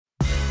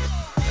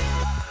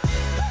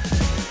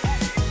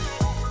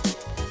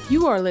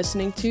You are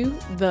listening to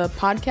the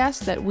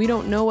podcast that we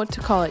don't know what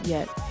to call it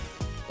yet.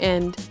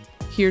 And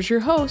here's your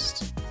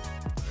host,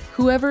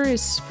 whoever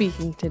is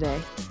speaking today.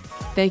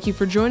 Thank you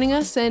for joining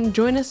us, and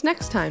join us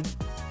next time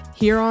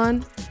here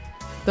on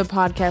the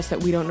podcast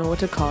that we don't know what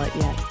to call it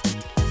yet.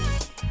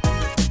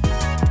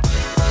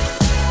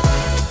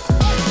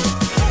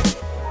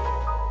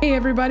 Hey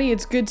everybody,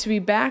 it's good to be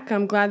back.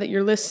 I'm glad that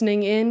you're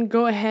listening in.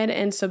 Go ahead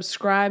and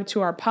subscribe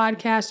to our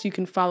podcast. You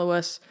can follow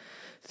us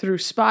through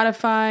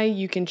Spotify.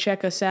 You can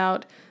check us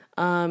out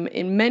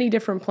in many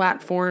different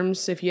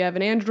platforms. If you have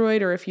an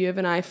Android or if you have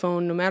an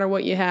iPhone, no matter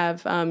what you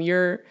have,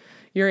 you're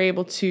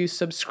able to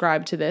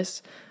subscribe to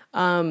this.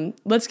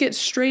 Let's get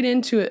straight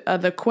into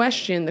the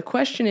question. The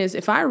question is,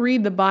 if I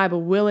read the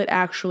Bible, will it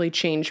actually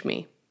change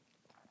me?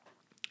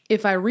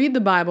 If I read the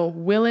Bible,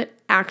 will it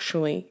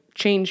actually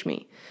change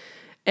me?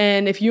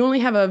 And if you only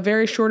have a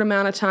very short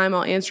amount of time,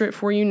 I'll answer it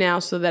for you now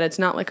so that it's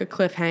not like a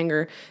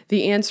cliffhanger.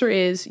 The answer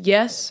is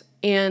yes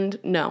and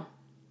no.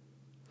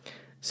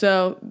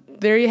 So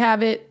there you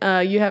have it. No,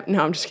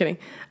 I'm just kidding.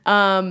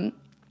 The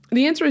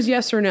answer is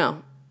yes or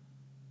no.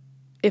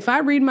 If I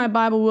read my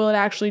Bible, will it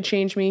actually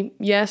change me?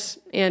 Yes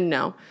and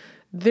no.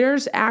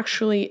 There's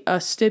actually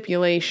a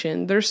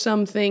stipulation. There's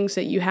some things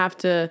that you have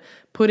to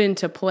put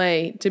into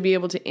play to be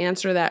able to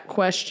answer that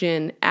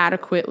question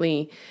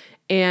adequately.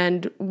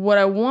 And what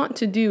I want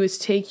to do is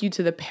take you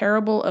to the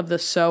parable of the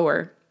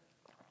sower.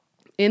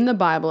 In the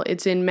Bible,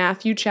 it's in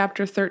Matthew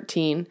chapter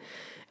 13.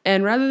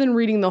 And rather than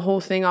reading the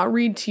whole thing, I'll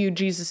read to you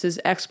Jesus'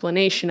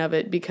 explanation of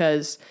it,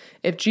 because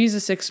if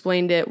Jesus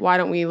explained it, why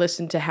don't we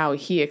listen to how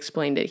he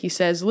explained it? He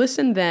says,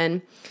 listen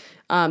then,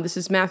 this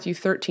is Matthew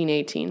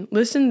 13:18.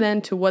 Listen then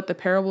to what the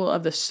parable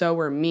of the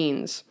sower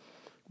means.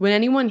 When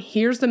anyone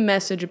hears the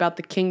message about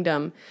the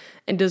kingdom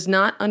and does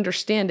not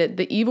understand it,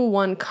 the evil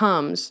one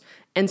comes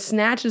and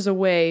snatches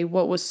away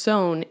what was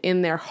sown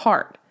in their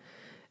heart.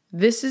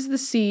 This is the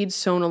seed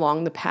sown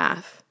along the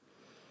path.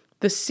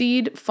 The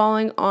seed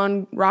falling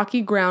on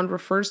rocky ground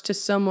refers to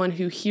someone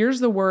who hears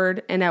the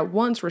word and at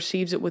once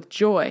receives it with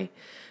joy.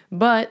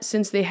 But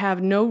since they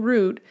have no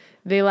root,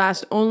 they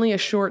last only a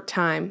short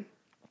time.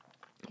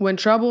 When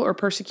trouble or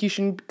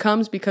persecution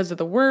comes because of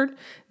the word,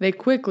 they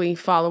quickly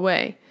fall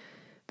away.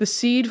 The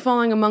seed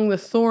falling among the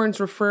thorns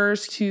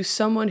refers to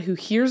someone who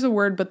hears the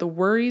word, but the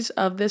worries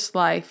of this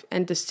life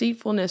and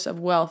deceitfulness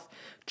of wealth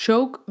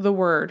choke the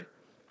word,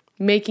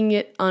 making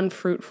it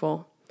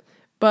unfruitful.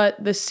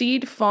 But the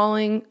seed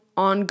falling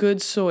on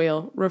good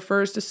soil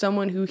refers to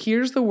someone who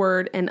hears the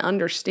word and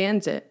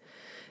understands it.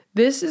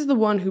 This is the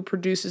one who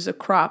produces a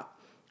crop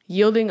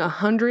yielding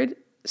 100,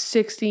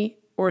 60,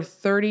 or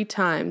 30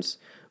 times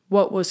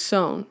what was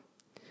sown.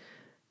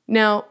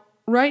 Now,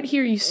 right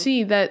here you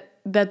see that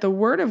the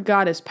word of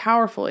God is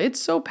powerful.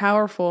 It's so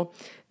powerful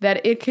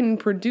that it can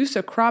produce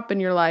a crop in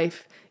your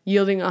life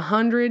yielding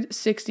 100,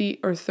 60,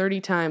 or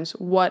 30 times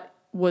what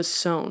was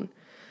sown.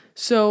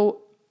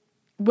 So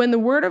when the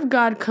word of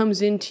God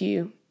comes into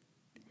you,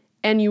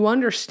 and you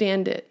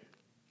understand it,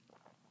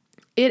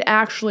 it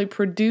actually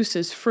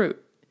produces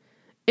fruit.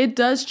 It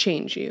does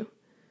change you.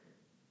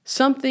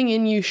 Something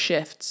in you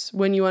shifts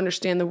when you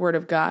understand the word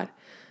of God.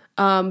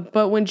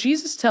 But when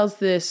Jesus tells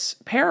this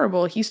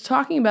parable, he's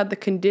talking about the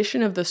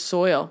condition of the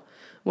soil.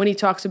 When he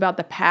talks about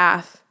the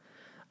path,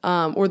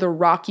 or the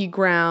rocky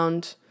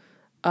ground,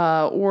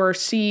 or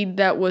seed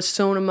that was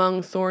sown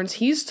among thorns,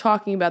 he's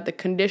talking about the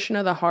condition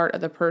of the heart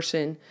of the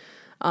person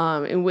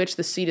in which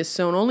the seed is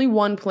sown. Only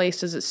one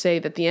place does it say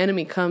that the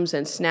enemy comes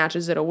and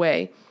snatches it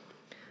away.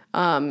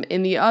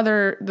 In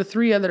the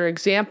three other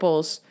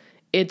examples,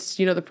 it's,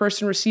 the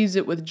person receives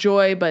it with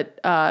joy, but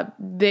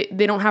they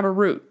don't have a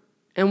root.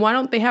 And why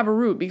don't they have a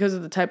root? Because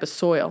of the type of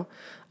soil.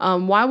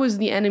 Why was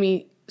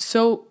it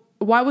so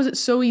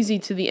easy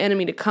to the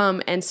enemy to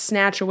come and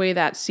snatch away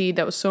that seed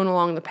that was sown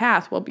along the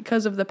path? Well,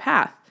 because of the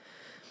path.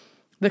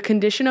 The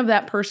condition of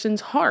that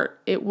person's heart.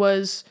 It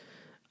was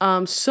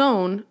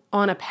sown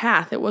on a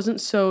path. It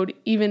wasn't sown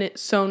even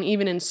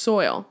in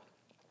soil.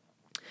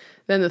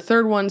 Then the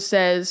third one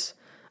says,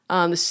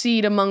 the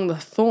seed among the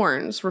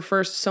thorns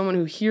refers to someone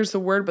who hears the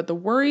word, but the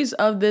worries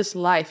of this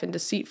life and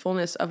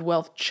deceitfulness of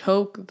wealth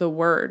choke the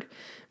word,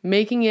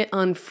 making it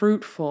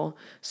unfruitful.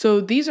 So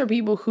these are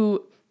people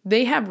who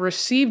they have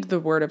received the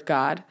word of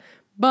God,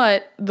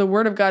 but the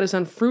word of God is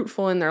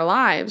unfruitful in their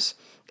lives.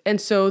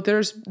 And so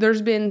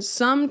there's been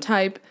some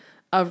type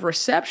of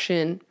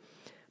reception,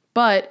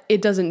 but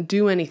it doesn't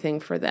do anything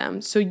for them.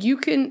 So you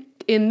can,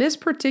 in this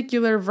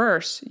particular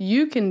verse,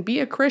 you can be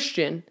a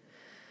Christian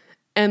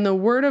and the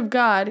word of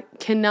God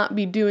cannot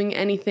be doing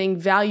anything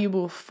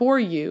valuable for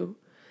you,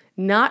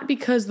 not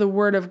because the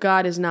word of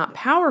God is not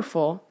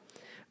powerful,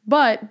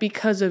 but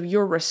because of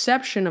your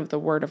reception of the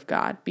word of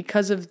God,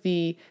 because of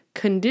the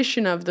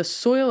condition of the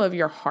soil of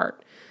your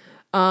heart.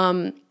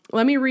 Let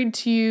me read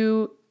to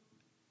you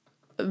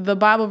the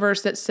Bible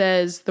verse that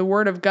says the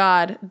word of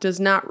God does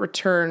not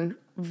return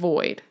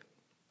void.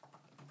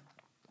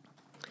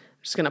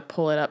 I'm just going to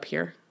pull it up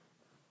here.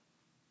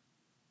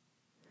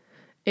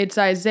 It's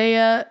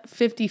Isaiah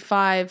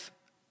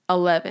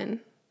 55:11.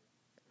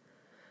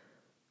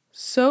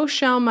 So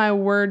shall my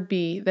word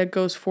be that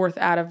goes forth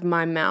out of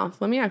my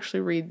mouth. Let me actually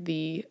read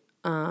the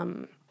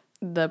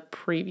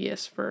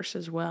previous verse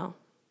as well.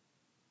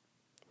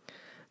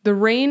 The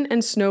rain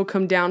and snow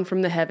come down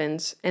from the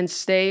heavens and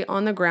stay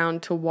on the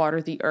ground to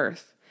water the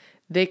earth.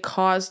 They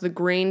cause the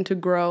grain to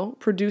grow,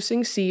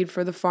 producing seed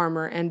for the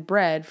farmer and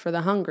bread for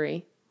the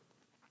hungry.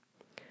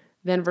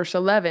 Then verse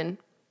 11.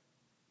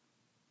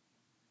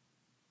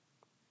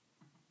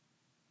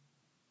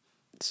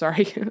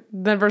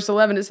 Then verse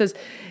 11, it says,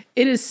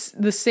 it is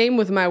the same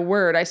with my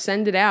word. I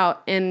send it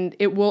out and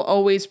it will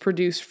always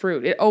produce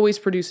fruit. It always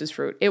produces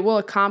fruit. It will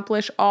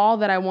accomplish all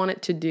that I want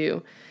it to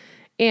do,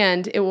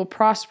 and it will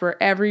prosper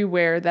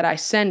everywhere that I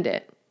send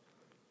it.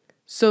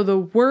 So the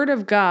word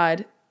of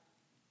God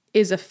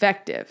is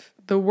effective.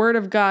 The word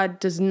of God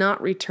does not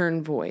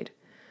return void.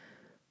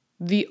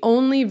 The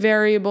only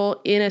variable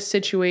in a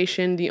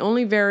situation, the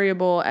only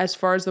variable as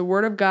far as the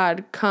word of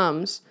God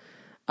comes,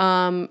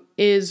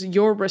 is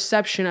your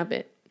reception of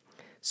it.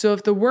 So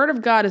if the word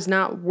of God is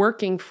not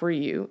working for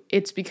you,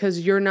 it's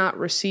because you're not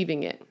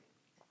receiving it.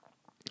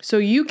 So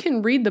you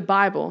can read the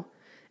Bible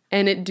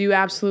and it do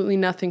absolutely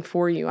nothing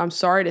for you. I'm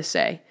sorry to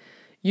say.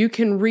 You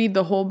can read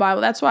the whole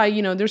Bible. That's why,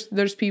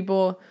 there's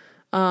people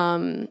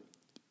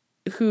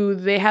who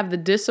they have the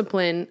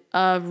discipline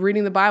of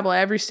reading the Bible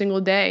every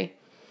single day,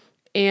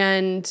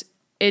 and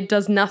it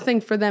does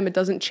nothing for them. It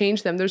doesn't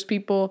change them. There's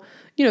people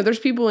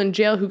in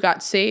jail who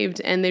got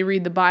saved and they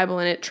read the Bible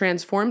and it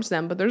transforms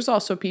them. But there's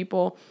also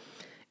people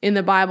in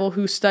the Bible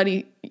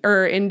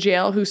in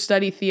jail who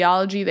study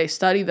theology. They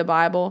study the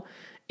Bible,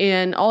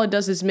 and all it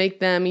does is make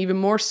them even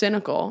more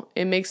cynical.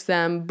 It makes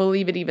them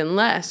believe it even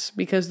less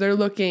because they're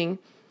looking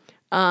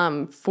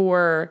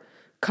for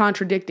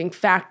contradicting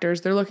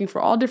factors. They're looking for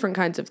all different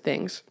kinds of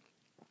things.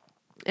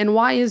 And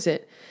why is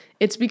it?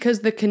 It's because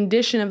the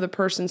condition of the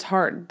person's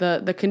heart,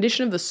 the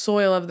condition of the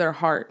soil of their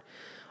heart.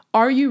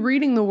 Are you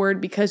reading the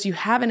word because you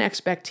have an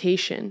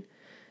expectation?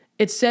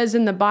 It says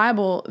in the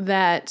Bible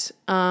that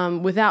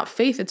without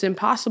faith, it's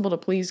impossible to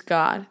please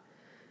God.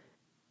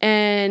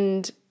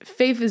 And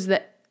faith is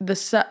the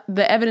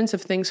evidence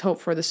of things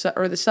hoped for,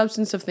 or the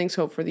substance of things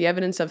hoped for, the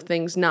evidence of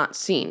things not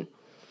seen.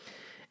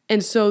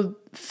 And so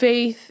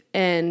faith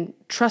and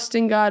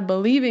trusting God,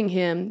 believing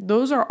Him,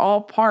 those are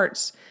all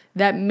parts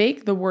that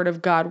make the word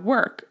of God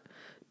work.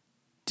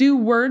 Do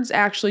words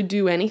actually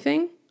do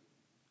anything?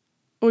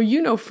 Well,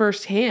 you know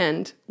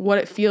firsthand what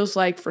it feels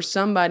like for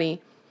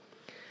somebody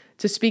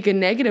to speak a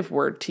negative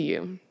word to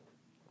you.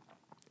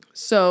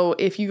 So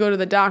if you go to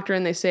the doctor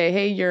and they say,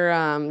 hey, you're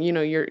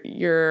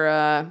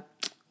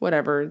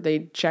whatever, they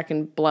check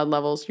in blood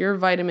levels, your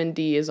vitamin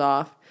D is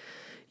off.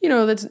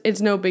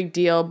 It's no big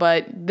deal,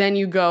 but then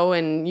you go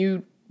and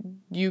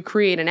you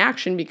create an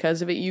action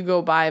because of it. You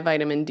go buy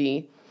vitamin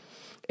D.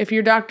 If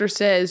your doctor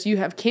says you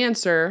have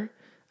cancer,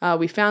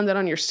 we found that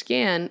on your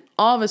scan,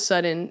 all of a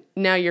sudden,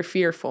 now you're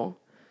fearful.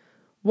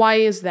 Why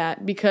is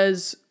that?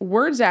 Because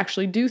words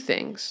actually do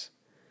things.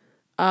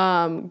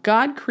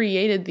 God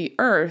created the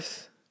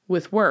earth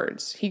with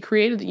words. He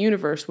created the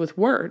universe with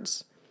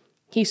words.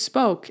 He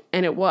spoke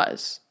and it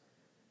was.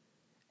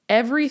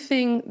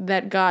 Everything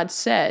that God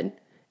said,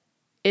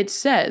 it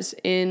says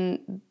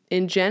in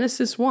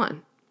Genesis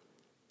 1.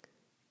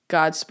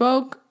 God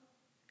spoke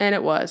and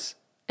it was.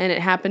 And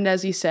it happened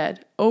as He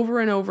said, over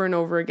and over and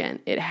over again.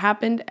 It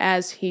happened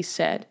as He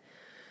said.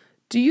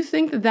 Do you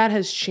think that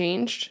has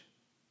changed?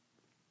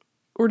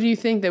 Or do you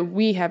think that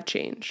we have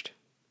changed?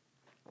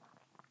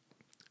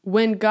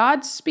 When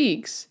God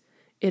speaks,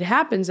 it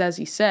happens as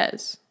He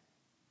says.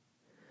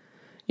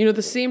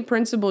 The same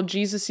principle,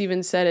 Jesus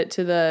even said it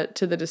to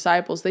the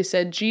disciples. They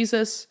said,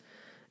 Jesus,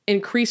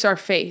 increase our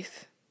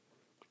faith.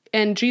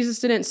 And Jesus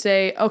didn't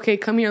say, okay,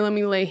 come here, let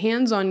me lay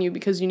hands on you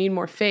because you need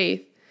more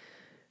faith.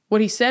 What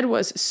He said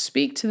was,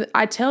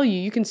 I tell you,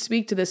 you can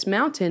speak to this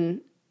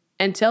mountain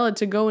and tell it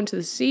to go into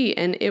the sea,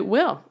 and it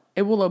will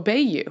obey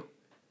you.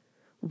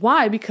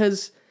 Why?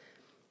 Because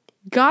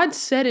God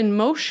set in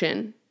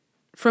motion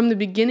from the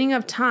beginning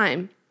of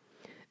time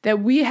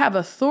that we have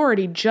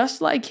authority just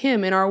like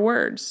Him in our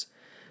words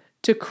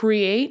to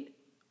create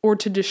or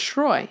to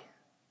destroy.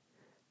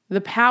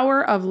 The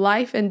power of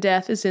life and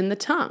death is in the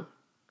tongue,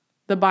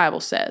 the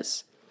Bible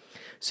says.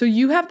 So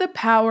you have the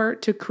power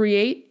to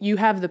create, you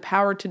have the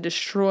power to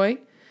destroy,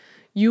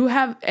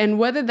 and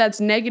whether that's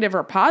negative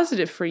or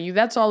positive for you,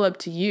 that's all up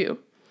to you.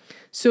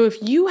 So if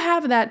you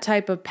have that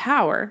type of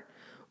power,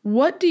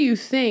 what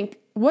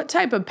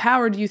type of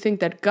power do you think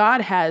that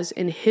God has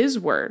in His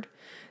word?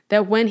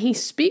 That when He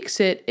speaks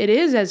it, it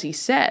is as He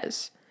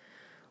says.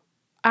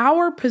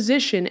 Our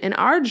position and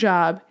our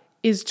job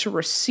is to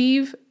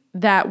receive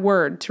that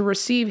word, to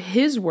receive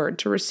His word,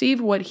 to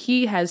receive what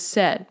He has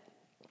said.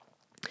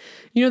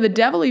 The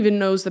devil even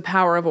knows the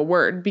power of a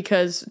word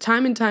because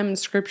time and time in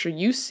Scripture,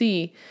 you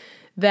see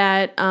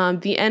that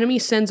the enemy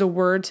sends a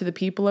word to the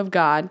people of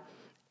God,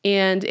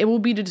 and it will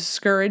be to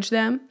discourage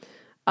them.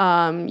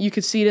 You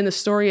could see it in the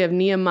story of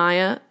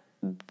Nehemiah.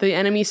 The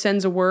enemy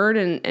sends a word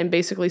and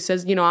basically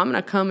says, I'm going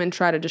to come and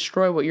try to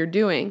destroy what you're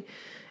doing.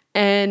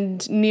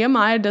 And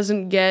Nehemiah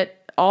doesn't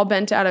get all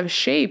bent out of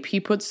shape, he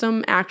puts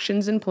some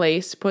actions in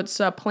place, puts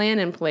a plan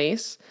in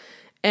place,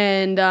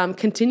 and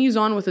continues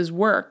on with his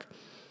work.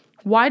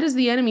 Why does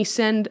the enemy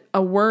send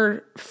a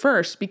word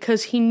first?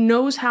 Because he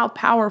knows how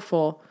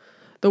powerful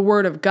the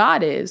word of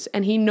God is,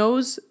 and he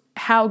knows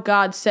how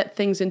God set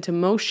things into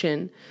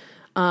motion.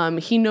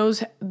 He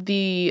knows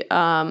the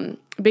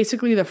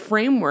basically the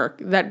framework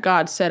that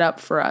God set up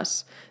for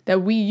us,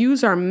 that we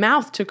use our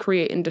mouth to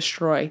create and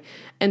destroy.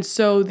 And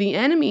so the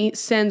enemy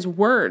sends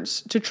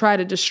words to try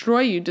to destroy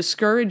you,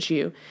 discourage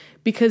you,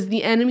 because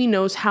the enemy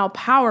knows how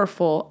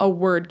powerful a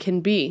word can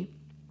be.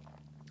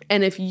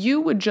 And if you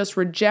would just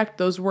reject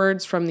those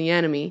words from the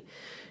enemy,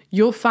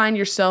 you'll find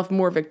yourself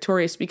more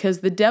victorious, because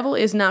the devil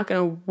is not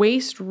going to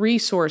waste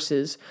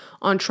resources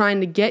on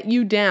trying to get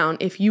you down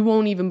if you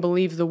won't even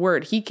believe the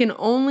word. He can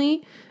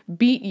only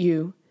beat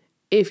you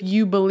if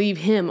you believe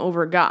him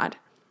over God.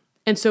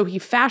 And so he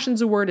fashions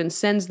a word and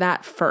sends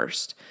that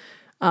first.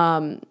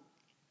 God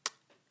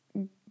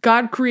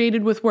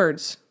created with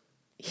words.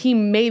 He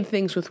made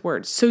things with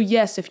words. So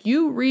yes, if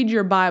you read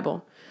your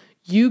Bible,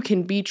 you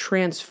can be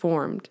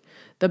transformed.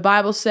 The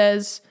Bible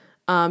says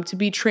to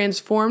be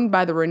transformed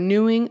by the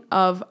renewing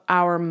of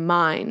our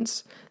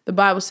minds. The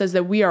Bible says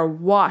that we are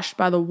washed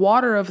by the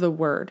water of the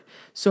word.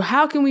 So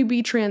how can we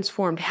be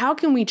transformed? How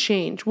can we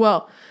change?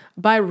 Well,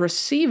 by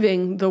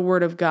receiving the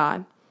word of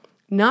God,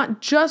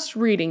 not just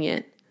reading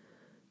it,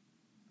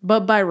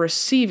 but by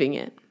receiving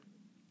it.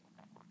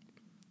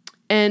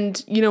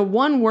 And,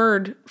 one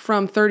word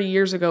from 30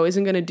 years ago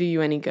isn't going to do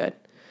you any good.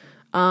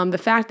 The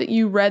fact that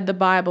you read the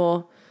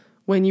Bible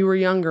when you were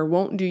younger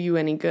won't do you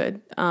any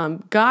good.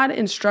 God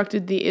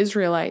instructed the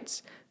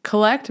Israelites,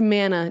 collect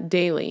manna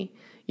daily.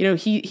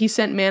 He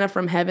sent manna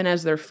from heaven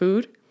as their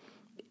food,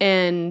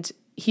 and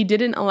he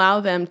didn't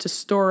allow them to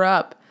store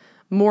up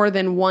more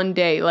than one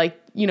day. Like,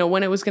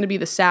 when it was going to be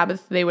the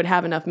Sabbath, they would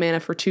have enough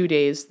manna for 2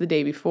 days the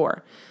day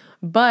before.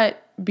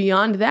 But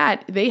beyond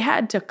that, they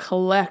had to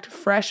collect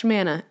fresh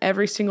manna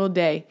every single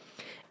day.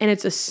 And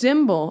it's a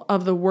symbol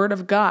of the word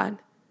of God.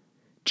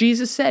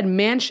 Jesus said,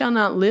 man shall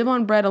not live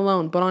on bread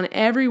alone, but on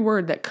every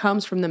word that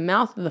comes from the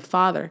mouth of the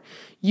Father.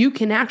 You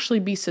can actually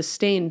be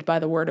sustained by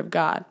the word of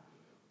God.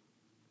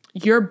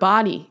 Your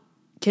body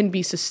can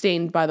be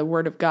sustained by the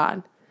word of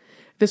God.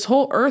 This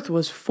whole earth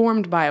was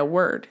formed by a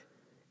word.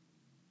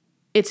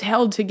 It's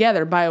held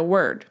together by a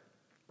word.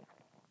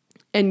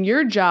 And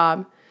your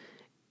job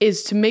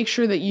is to make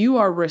sure that you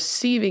are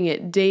receiving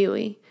it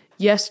daily.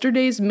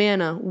 Yesterday's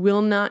manna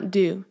will not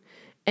do.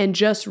 And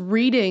just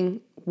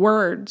reading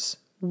words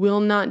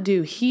will not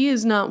do. He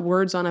is not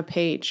words on a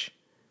page.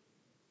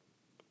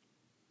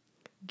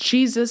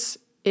 Jesus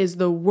is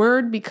the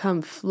word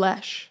become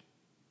flesh.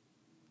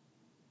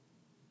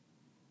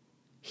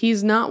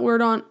 He's not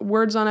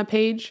words on a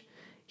page.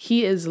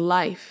 He is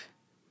life.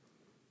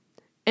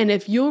 And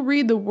if you'll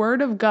read the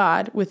word of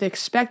God with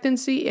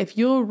expectancy, if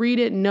you'll read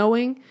it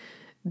knowing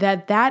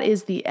that that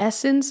is the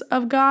essence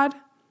of God,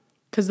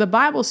 because the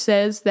Bible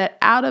says that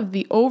out of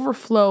the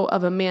overflow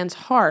of a man's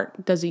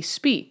heart does he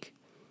speak.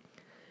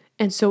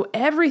 And so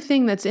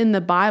everything that's in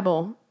the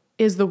Bible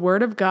is the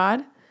word of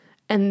God,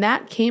 and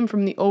that came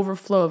from the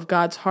overflow of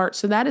God's heart.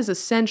 So that is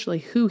essentially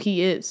who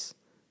he is.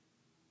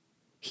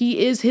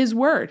 He is his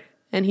word,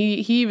 and he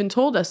even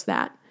told us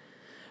that.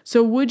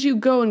 So would you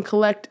go and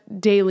collect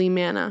daily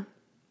manna?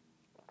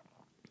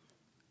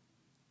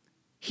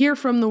 Hear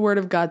from the word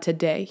of God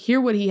today. Hear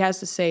what he has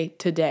to say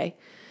today.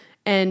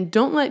 And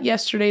don't let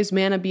yesterday's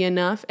manna be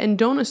enough, and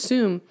don't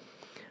assume,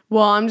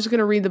 well, I'm just going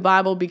to read the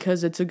Bible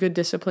because it's a good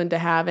discipline to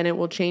have and it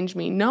will change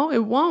me. No,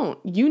 it won't.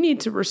 You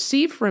need to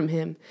receive from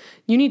him.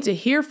 You need to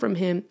hear from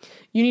him.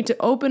 You need to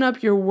open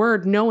up your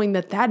word knowing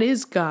that that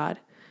is God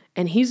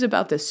and he's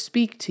about to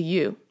speak to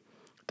you.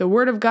 The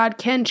word of God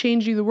can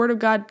change you. The word of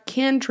God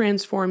can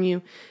transform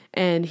you.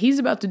 And he's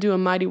about to do a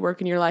mighty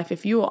work in your life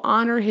if you will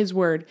honor his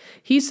word.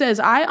 He says,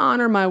 I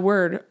honor my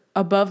word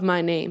above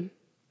my name.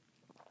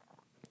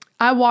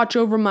 I watch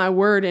over my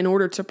word in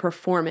order to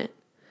perform it.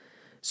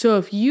 So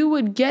if you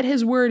would get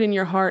his word in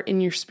your heart,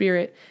 in your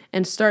spirit,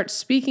 and start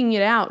speaking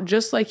it out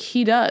just like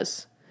he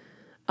does,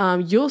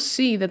 you'll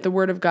see that the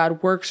word of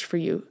God works for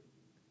you.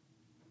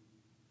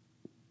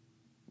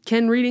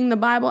 Can reading the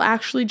Bible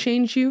actually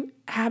change you?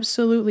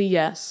 Absolutely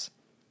yes.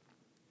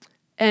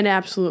 And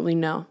absolutely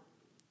no.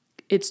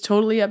 It's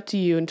totally up to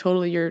you and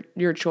totally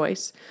your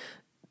choice.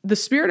 The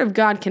Spirit of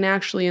God can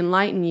actually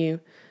enlighten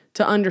you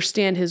to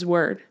understand his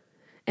word.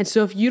 And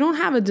so if you don't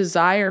have a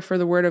desire for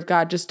the word of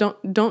God, just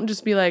don't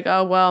just be like,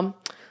 oh, well,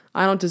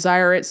 I don't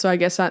desire it, so I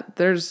guess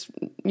there's,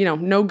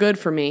 no good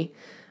for me.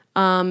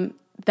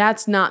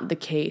 That's not the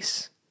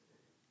case.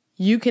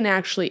 You can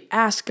actually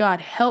ask God,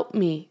 help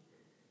me.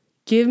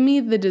 Give me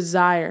the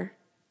desire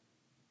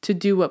to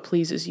do what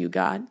pleases you,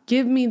 God.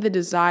 Give me the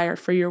desire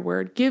for your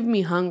word. Give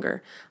me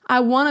hunger. I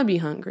want to be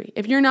hungry.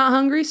 If you're not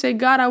hungry, say,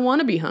 God, I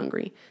want to be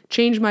hungry.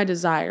 Change my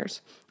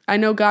desires. I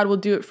know God will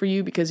do it for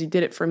you because he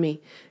did it for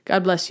me.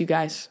 God bless you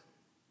guys.